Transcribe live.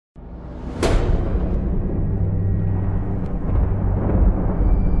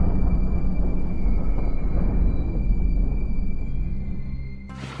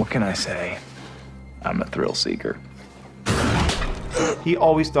can I say? I'm a thrill seeker. He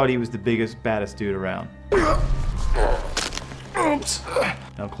always thought he was the biggest, baddest dude around. Oops.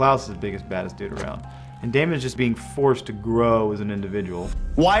 Now Klaus is the biggest, baddest dude around. And Damon's just being forced to grow as an individual.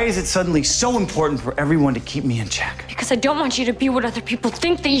 Why is it suddenly so important for everyone to keep me in check? Because I don't want you to be what other people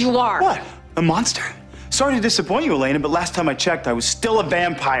think that you are. What? A monster? Sorry to disappoint you, Elena, but last time I checked, I was still a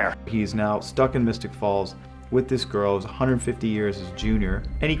vampire. He's now stuck in Mystic Falls with this girl who's 150 years his junior,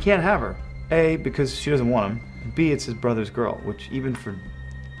 and he can't have her. A, because she doesn't want him, and B, it's his brother's girl, which even for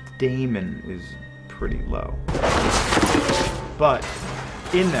Damon is pretty low. But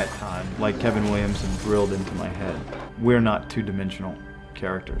in that time, like Kevin Williamson drilled into my head, we're not two-dimensional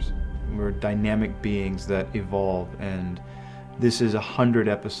characters. We're dynamic beings that evolve, and this is a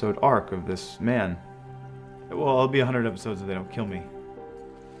 100-episode arc of this man. Well, it'll be 100 episodes if they don't kill me.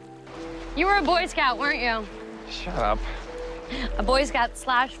 You were a Boy Scout, weren't you? Shut up. A Boy Scout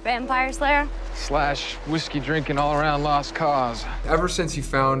slash vampire slayer? Slash whiskey drinking all around lost cause. Ever since he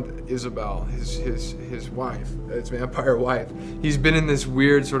found Isabel, his wife, his vampire wife, he's been in this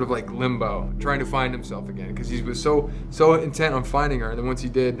weird sort of like limbo, trying to find himself again, because he was so intent on finding her, and then once he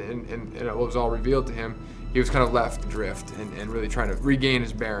did, and it was all revealed to him, he was kind of left adrift and really trying to regain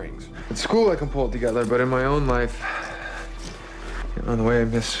his bearings. At school I can pull it together, but in my own life, on the way I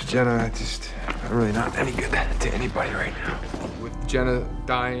miss Jenna, I'm really not any good to anybody right now. With Jenna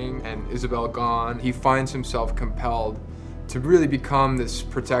dying and Isabel gone, he finds himself compelled to really become this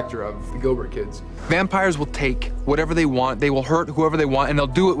protector of the Gilbert kids. Vampires will take whatever they want, they will hurt whoever they want, and they'll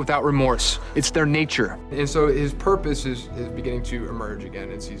do it without remorse. It's their nature. And so his purpose is beginning to emerge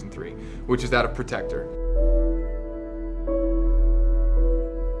again in season 3, which is that of protector.